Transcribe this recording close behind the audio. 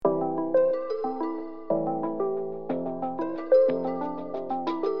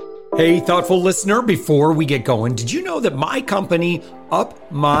Hey, thoughtful listener, before we get going, did you know that my company,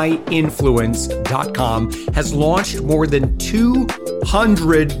 UpMyInfluence.com, has launched more than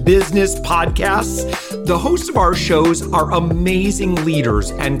 200 business podcasts? The hosts of our shows are amazing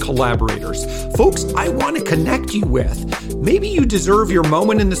leaders and collaborators, folks I want to connect you with. Maybe you deserve your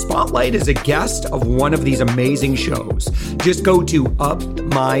moment in the spotlight as a guest of one of these amazing shows. Just go to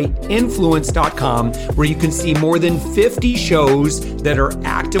UpMyInfluence.com, where you can see more than 50 shows that are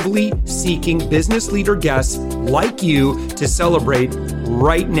actively seeking business leader guests like you to celebrate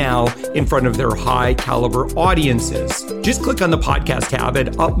right now in front of their high caliber audiences. Just click on the podcast tab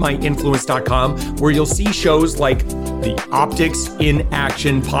at upmyinfluence.com, where you'll see shows like the Optics in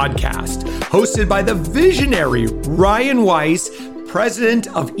Action podcast, hosted by the visionary Ryan Weiss, president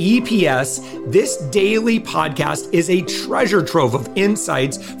of EPS. This daily podcast is a treasure trove of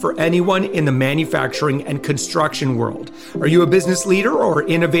insights for anyone in the manufacturing and construction world. Are you a business leader or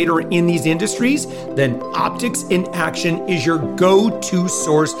innovator in these industries? Then Optics in Action is your go-to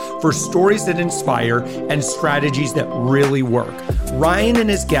source for stories that inspire and strategies that really work. Ryan and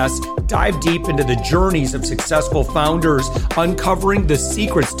his guests dive deep into the journeys of successful founders, uncovering the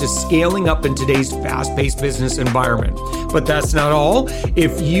secrets to scaling up in today's fast-paced business environment. But that's not all.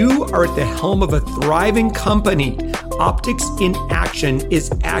 If you are at the helm of a thriving company, Optics in Action is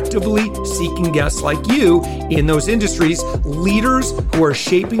actively seeking guests like you in those industries, leaders who are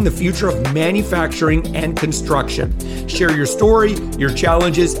shaping the future of manufacturing and construction. Share your story, your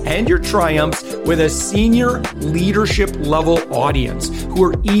challenges, and your triumphs with a senior leadership level audience who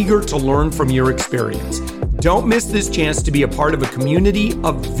are eager to learn from your experience. Don't miss this chance to be a part of a community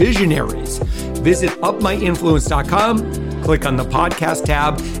of visionaries. Visit upmyinfluence.com, click on the podcast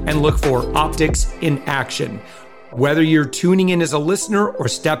tab, and look for Optics in Action. Whether you're tuning in as a listener or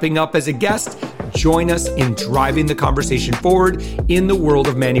stepping up as a guest, join us in driving the conversation forward in the world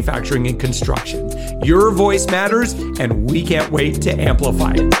of manufacturing and construction. Your voice matters, and we can't wait to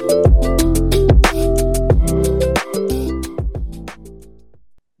amplify it.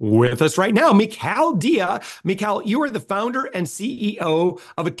 With us right now, Mikael Dia. Mikael, you are the founder and CEO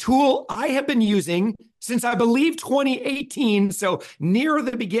of a tool I have been using since, I believe, 2018, so near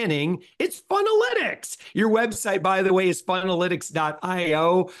the beginning. It's Funalytics. Your website, by the way, is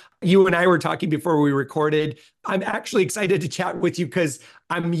funalytics.io. You and I were talking before we recorded. I'm actually excited to chat with you because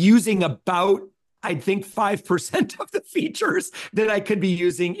I'm using about, I think, 5% of the features that I could be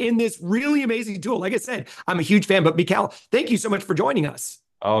using in this really amazing tool. Like I said, I'm a huge fan, but Mikael, thank you so much for joining us.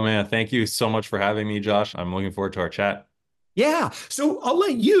 Oh man, thank you so much for having me, Josh. I'm looking forward to our chat. Yeah. So I'll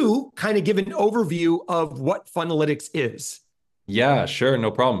let you kind of give an overview of what Funalytics is. Yeah, sure.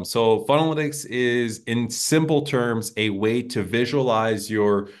 No problem. So Funalytics is, in simple terms, a way to visualize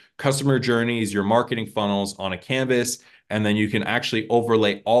your customer journeys, your marketing funnels on a canvas, and then you can actually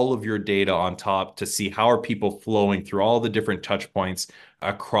overlay all of your data on top to see how are people flowing through all the different touch points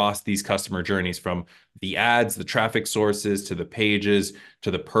across these customer journeys, from the ads, the traffic sources, to the pages, to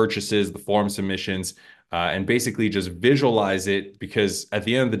the purchases, the form submissions, and basically just visualize it, because at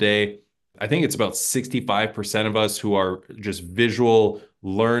the end of the day, I think it's about 65% of us who are just visual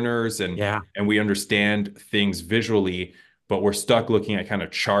learners, and we understand things visually, but we're stuck looking at kind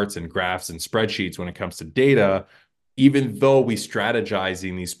of charts and graphs and spreadsheets when it comes to data, even though we strategize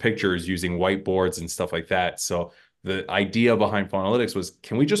in these pictures using whiteboards and stuff like that. So the idea behind Funalytics was,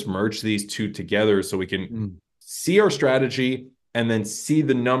 can we just merge these two together so we can see our strategy and then see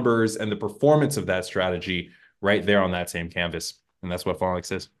the numbers and the performance of that strategy right there on that same canvas? And that's what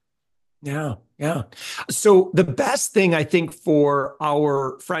Funalytics is. Yeah. So the best thing, I think, for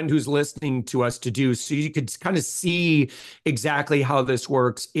our friend who's listening to us to do, so you could kind of see exactly how this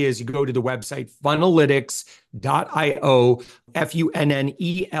works, is you go to the website funalytics.io,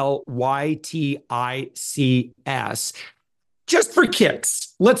 Funnelytics. Just for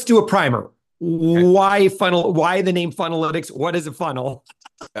kicks, let's do a primer. Why the name Funalytics? What is a funnel?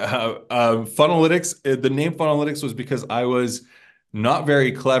 Funalytics, the name Funalytics was because I was not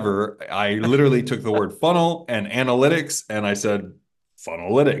very clever. I literally took the word funnel and analytics and I said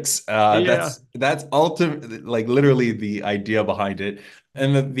Funalytics. That's ultimately, like, literally the idea behind it.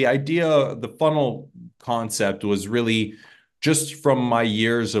 And the idea, the funnel concept, was really just from my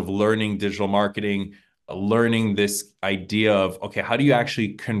years of learning digital marketing, learning this idea of, okay, how do you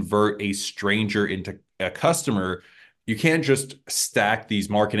actually convert a stranger into a customer? You can't just stack these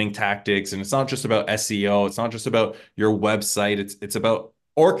marketing tactics, and it's not just about SEO. It's not just about your website. It's about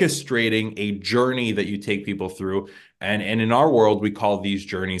orchestrating a journey that you take people through. And in our world, we call these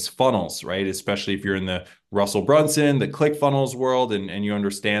journeys funnels, right? Especially if you're in the Russell Brunson, the ClickFunnels world, and you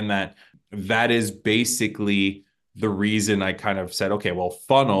understand that is basically the reason I kind of said, okay, well,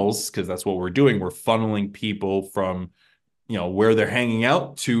 funnels, because that's what we're doing. We're funneling people from, where they're hanging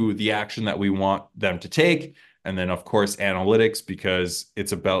out to the action that we want them to take. And then, of course, analytics, because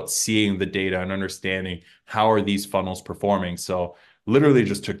it's about seeing the data and understanding how are these funnels performing. So literally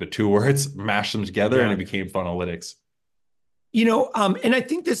just took the two words, mashed them together, and Yeah. it became funnelytics. And I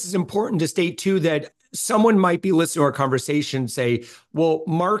think this is important to state too that someone might be listening to our conversation say, well,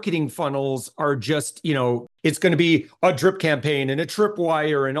 marketing funnels are just, it's going to be a drip campaign and a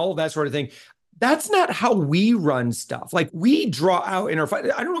tripwire and all that sort of thing. That's not how we run stuff. Like we draw out in our,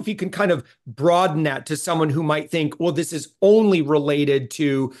 I don't know if you can kind of broaden that to someone who might think, well, this is only related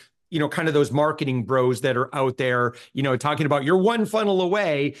to, kind of those marketing bros that are out there, talking about you're one funnel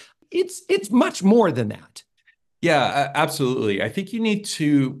away. It's much more than that. Yeah, absolutely. I think you need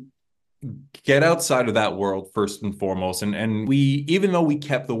to get outside of that world first and foremost. And we, even though we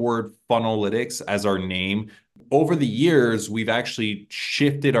kept the word funnelytics as our name, over the years, we've actually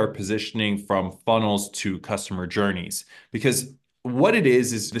shifted our positioning from funnels to customer journeys. Because what it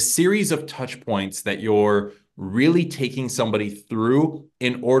is the series of touch points that you're really taking somebody through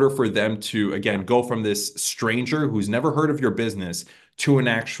in order for them to, again, go from this stranger who's never heard of your business to an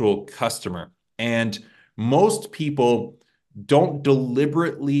actual customer. And most people don't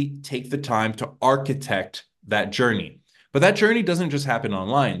deliberately take the time to architect that journey. But that journey doesn't just happen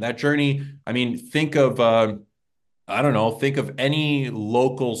online. That journey, I mean, think of, I don't know, think of any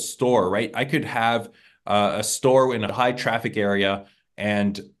local store, right? I could have a store in a high traffic area,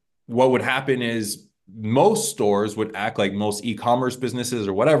 and what would happen is most stores would act like most e-commerce businesses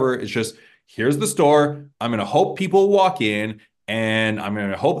or whatever. It's just, here's the store. I'm going to hope people walk in, and I'm going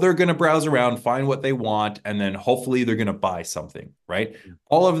to hope they're going to browse around, find what they want, and then hopefully they're going to buy something, right?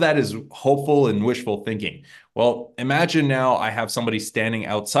 All of that is hopeful and wishful thinking. Well, imagine now I have somebody standing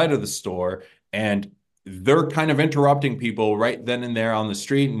outside of the store, and they're kind of interrupting people right then and there on the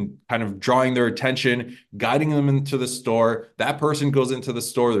street and kind of drawing their attention, guiding them into the store. That person goes into the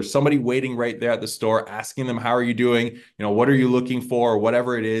store. There's somebody waiting right there at the store, asking them, how are you doing? What are you looking for? Or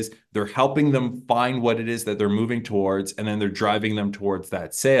whatever it is. They're helping them find what it is that they're moving towards, and then they're driving them towards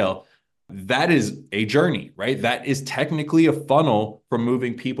that sale. That is a journey, right? That is technically a funnel from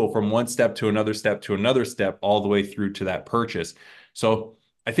moving people from one step to another step to another step, all the way through to that purchase. So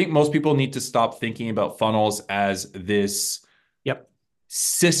I think most people need to stop thinking about funnels as this Yep.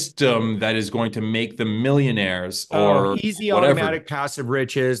 system that is going to make them millionaires Oh, or easy whatever. automatic passive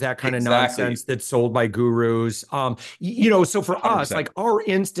riches, that kind of Exactly. nonsense that's sold by gurus. So for us, 100%. like our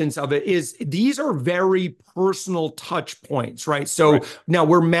instance of it is these are very personal touch points, right? So Right. now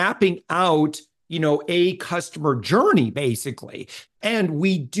we're mapping out, a customer journey basically. And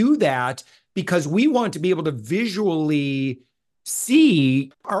we do that because we want to be able to visually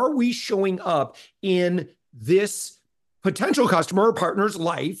see, are we showing up in this potential customer or partner's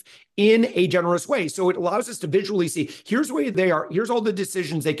life in a generous way. So it allows us to visually see, here's where they are, here's all the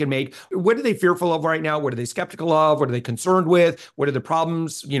decisions they can make. What are they fearful of right now? What are they skeptical of? What are they concerned with? What are the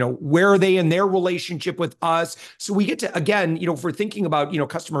problems? Where are they in their relationship with us? So we get to, again, if we're thinking about,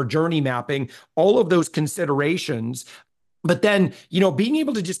 customer journey mapping, all of those considerations. But then, being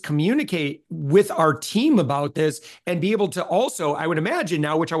able to just communicate with our team about this and be able to also, I would imagine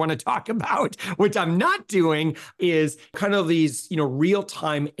now, which I want to talk about, which I'm not doing, is kind of these,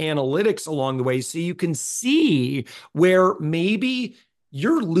 real-time analytics along the way. So you can see where maybe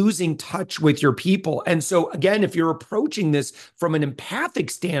you're losing touch with your people. And so again, if you're approaching this from an empathic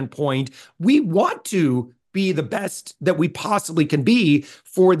standpoint, we want to be the best that we possibly can be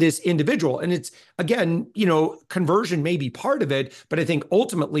for this individual. And it's, again, conversion may be part of it, but I think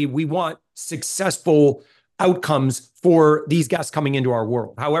ultimately we want successful outcomes for these guests coming into our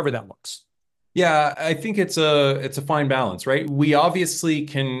world, however that looks. Yeah, I think it's a fine balance, right? We obviously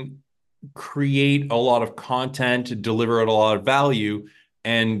can create a lot of content, deliver a lot of value,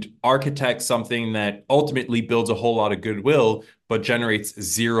 and architect something that ultimately builds a whole lot of goodwill, but generates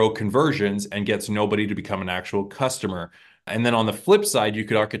zero conversions and gets nobody to become an actual customer. And then on the flip side, you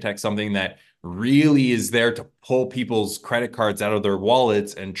could architect something that really is there to pull people's credit cards out of their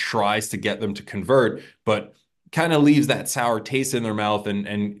wallets and tries to get them to convert, but kind of leaves that sour taste in their mouth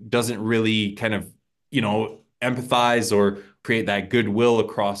and doesn't really kind of, empathize or create that goodwill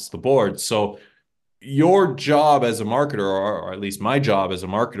across the board. So your job as a marketer, or at least my job as a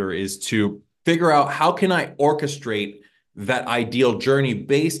marketer, is to figure out how can I orchestrate that ideal journey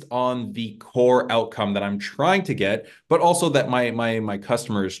based on the core outcome that I'm trying to get, but also that my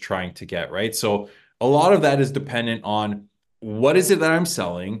customer is trying to get, right? So a lot of that is dependent on what is it that I'm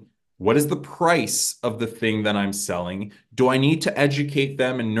selling? What is the price of the thing that I'm selling? Do I need to educate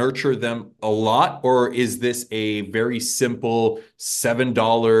them and nurture them a lot? Or is this a very simple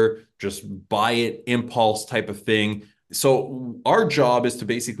 $7, just buy it impulse type of thing? So our job is to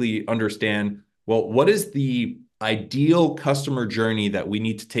basically understand, well, what is the ideal customer journey that we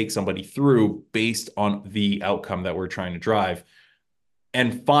need to take somebody through based on the outcome that we're trying to drive,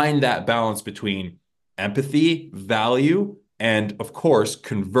 and find that balance between empathy, value, and of course,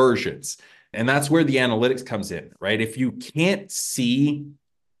 conversions. And that's where the analytics comes in, right? If you can't see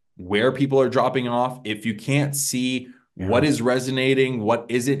where people are dropping off, if you can't see Yeah. what is resonating, what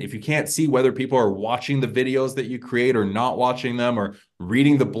isn't, if you can't see whether people are watching the videos that you create or not watching them, or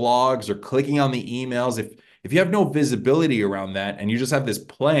reading the blogs or clicking on the emails, if you have no visibility around that and you just have this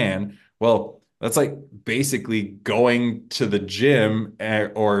plan, well, that's like basically going to the gym,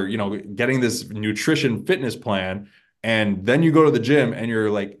 or getting this nutrition fitness plan, and then you go to the gym and you're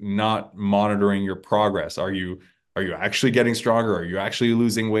like not monitoring your progress. Are you actually getting stronger? Are you actually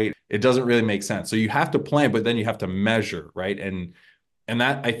losing weight? It doesn't really make sense. So you have to plan, but then you have to measure, right? And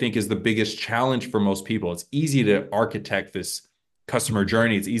that, I think, is the biggest challenge for most people. It's easy to architect this customer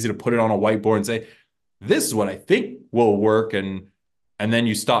journey. It's easy to put it on a whiteboard and say, this is what I think will work. And then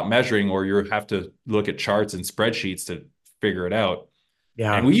you stop measuring, or you have to look at charts and spreadsheets to figure it out. And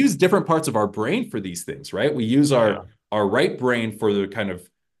Yeah. we use different parts of our brain for these things, right? We use Yeah. our right brain for the kind of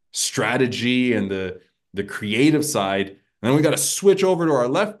strategy and the creative side. And then we got to switch over to our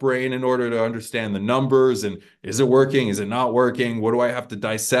left brain in order to understand the numbers, and is it working? Is it not working? What do I have to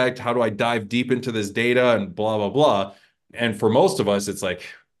dissect? How do I dive deep into this data, and blah, blah, blah. And for most of us, it's like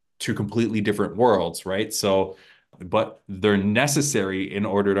two completely different worlds, right? So, but they're necessary in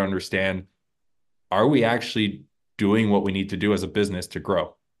order to understand, are we actually doing what we need to do as a business to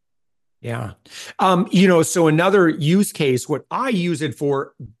grow? Yeah. So another use case, what I use it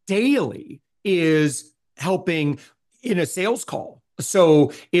for daily is helping in a sales call.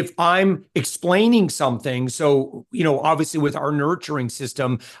 So if I'm explaining something, so, obviously with our nurturing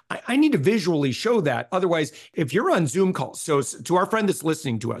system, I need to visually show that. Otherwise, if you're on Zoom calls, so to our friend that's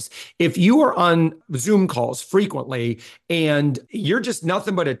listening to us, if you are on Zoom calls frequently and you're just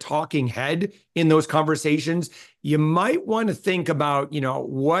nothing but a talking head in those conversations, you might want to think about,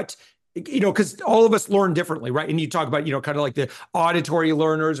 what because all of us learn differently, right? And you talk about, kind of like the auditory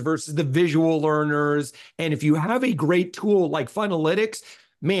learners versus the visual learners. And if you have a great tool like Funalytics,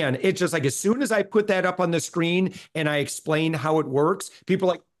 man, it's just like as soon as I put that up on the screen and I explain how it works, people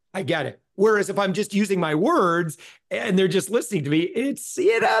are like, I get it. Whereas if I'm just using my words and they're just listening to me, it's a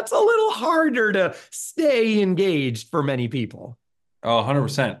little harder to stay engaged for many people. Oh,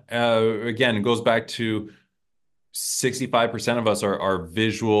 100%. Again, it goes back to 65% of us are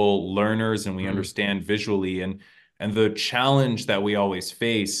visual learners, and we Mm-hmm. understand visually. And the challenge that we always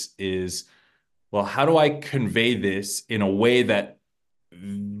face is, well, how do I convey this in a way that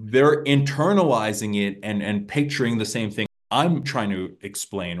they're internalizing it and picturing the same thing I'm trying to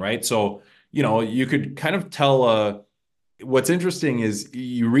explain, right? So, you could kind of tell what's interesting is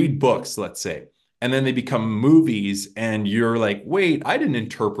you read books, let's say, and then they become movies, and you're like, wait, I didn't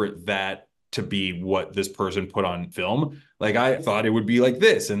interpret that to be what this person put on film. Like, I thought it would be like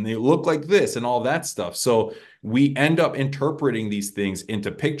this, and they look like this, and all that stuff. So we end up interpreting these things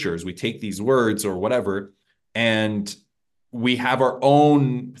into pictures. We take these words or whatever, and we have our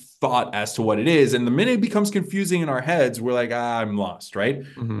own thought as to what it is. And the minute it becomes confusing in our heads, we're like, I'm lost, right?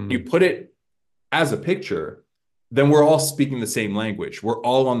 Mm-hmm. You put it as a picture, then we're all speaking the same language. We're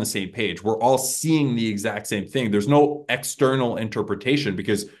all on the same page. We're all seeing the exact same thing. There's no external interpretation,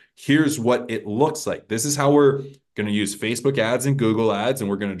 because here's what it looks like. This is how we're going to use Facebook ads and Google ads, and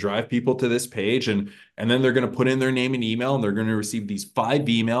we're going to drive people to this page, and then they're going to put in their name and email, and they're going to receive these 5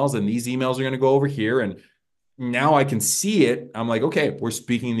 emails, and these emails are going to go over here. And now I can see it. I'm like, okay, we're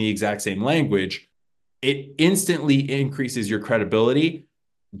speaking the exact same language. It instantly increases your credibility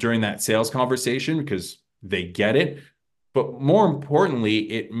during that sales conversation because they get it. But more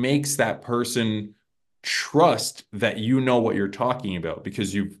importantly, it makes that person trust that you know what you're talking about,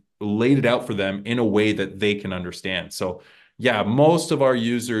 because you've laid it out for them in a way that they can understand. So, yeah, most of our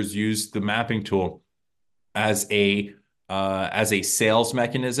users use the mapping tool as a sales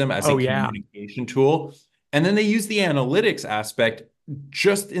mechanism, as a Oh, yeah. communication tool. And then they use the analytics aspect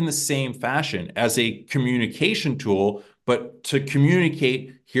just in the same fashion as a communication tool, but to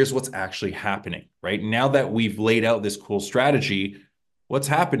communicate, here's what's actually happening, right? Now that we've laid out this cool strategy, what's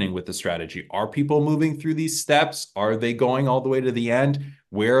happening with the strategy? Are people moving through these steps? Are they going all the way to the end?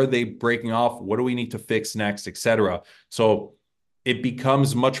 Where are they breaking off? What do we need to fix next, etc.? So it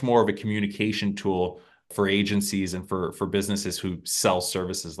becomes much more of a communication tool for agencies and for businesses who sell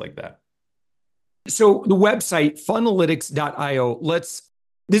services like that. So the website, funnelytics.io,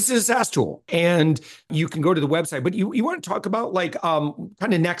 this is a SaaS tool, and you can go to the website, but you want to talk about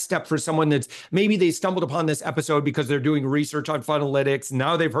kind of next step for someone that's maybe they stumbled upon this episode because they're doing research on Funnelytics.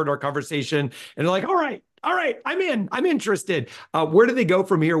 Now they've heard our conversation and they're like, all right, I'm interested. Where do they go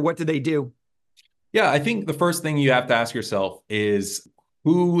from here? What do they do? Yeah, I think the first thing you have to ask yourself is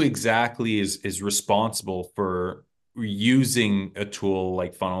who exactly is responsible for using a tool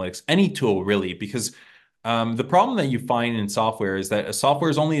like Funnelytics, any tool really, because the problem that you find in software is that a software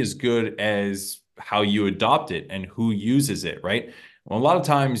is only as good as how you adopt it and who uses it, right? Well, a lot of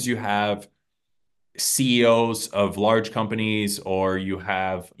times you have CEOs of large companies, or you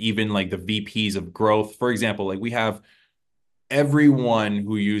have even like the VPs of growth. For example, like we have everyone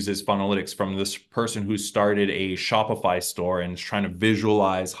who uses Funnelytics, from this person who started a Shopify store and is trying to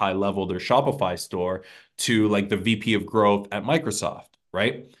visualize high level their Shopify store, to like the VP of growth at Microsoft,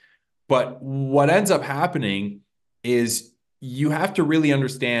 right? But what ends up happening is you have to really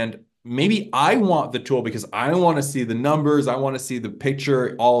understand, maybe I want the tool because I want to see the numbers, I want to see the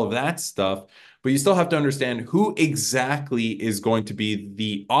picture, all of that stuff. But you still have to understand who exactly is going to be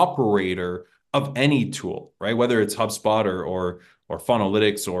the operator of any tool, right? Whether it's HubSpot or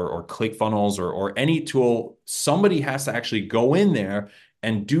Funnelytics or ClickFunnels or any tool, somebody has to actually go in there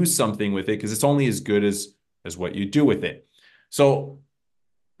and do something with it, because it's only as good as what you do with it. So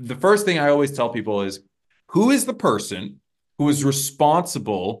the first thing I always tell people is, who is the person who is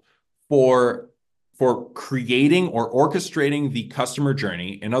responsible for creating or orchestrating the customer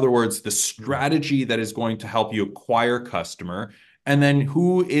journey? In other words, the strategy that is going to help you acquire customer. And then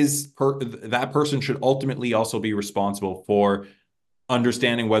who is that person should ultimately also be responsible for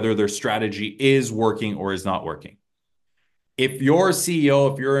understanding whether their strategy is working or is not working. If you're a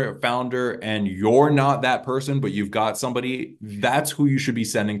CEO, if you're a founder and you're not that person, but you've got somebody, that's who you should be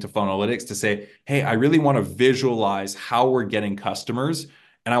sending to Funnelytics to say, hey, I really want to visualize how we're getting customers,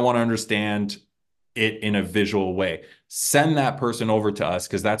 and I want to understand it in a visual way. Send that person over to us,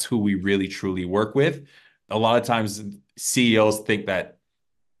 because that's who we really truly work with. A lot of times CEOs think that,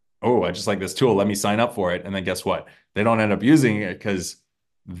 oh, I just like this tool, let me sign up for it. And then guess what? They don't end up using it because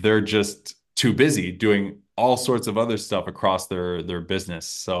they're just too busy doing all sorts of other stuff across their business.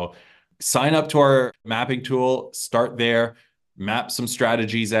 So sign up to our mapping tool, start there, map some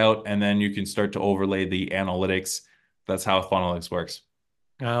strategies out, and then you can start to overlay the analytics. That's how Funnelytics works.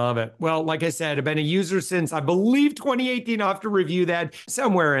 I love it. Well, like I said, I've been a user since, I believe, 2018. I'll have to review that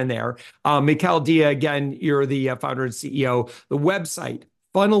somewhere in there. Mikael Dia, again, you're the founder and CEO. The website,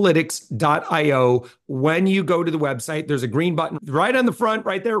 funnelytics.io. When you go to the website, there's a green button right on the front,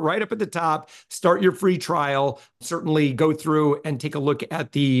 right there, right up at the top. Start your free trial. Certainly go through and take a look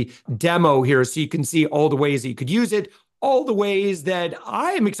at the demo here so you can see all the ways that you could use it, all the ways that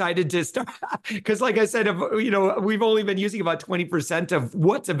I am excited to start. Because like I said, we've only been using about 20% of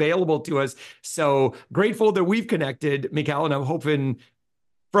what's available to us. So grateful that we've connected, Mikael, and I'm hoping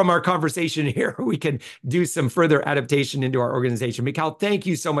from our conversation here, we can do some further adaptation into our organization. Mikael, thank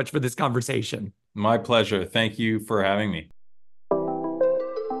you so much for this conversation. My pleasure. Thank you for having me.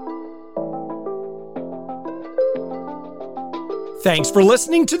 Thanks for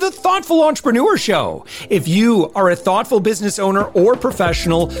listening to the Thoughtful Entrepreneur Show. If you are a thoughtful business owner or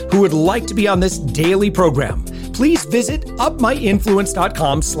professional who would like to be on this daily program, please visit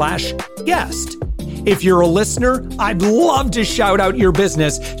upmyinfluence.com/guest. If you're a listener, I'd love to shout out your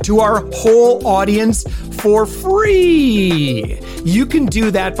business to our whole audience for free. You can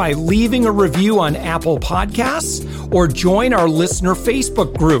do that by leaving a review on Apple Podcasts or join our listener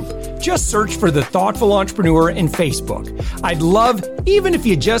Facebook group. Just search for The Thoughtful Entrepreneur in Facebook. I'd love, even if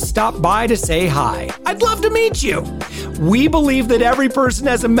you just stop by to say hi, I'd love to meet you. We believe that every person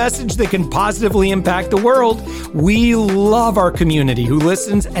has a message that can positively impact the world. We love our community who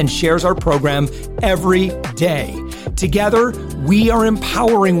listens and shares our program every day. Together, we are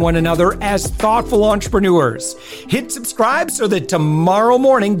empowering one another as thoughtful entrepreneurs. Hit subscribe so that tomorrow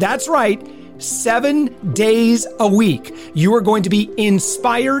morning, that's right, 7 days a week, you are going to be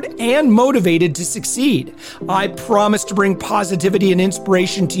inspired and motivated to succeed. I promise to bring positivity and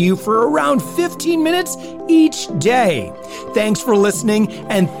inspiration to you for around 15 minutes each day. Thanks for listening,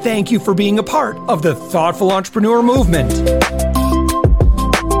 and thank you for being a part of the Thoughtful Entrepreneur Movement.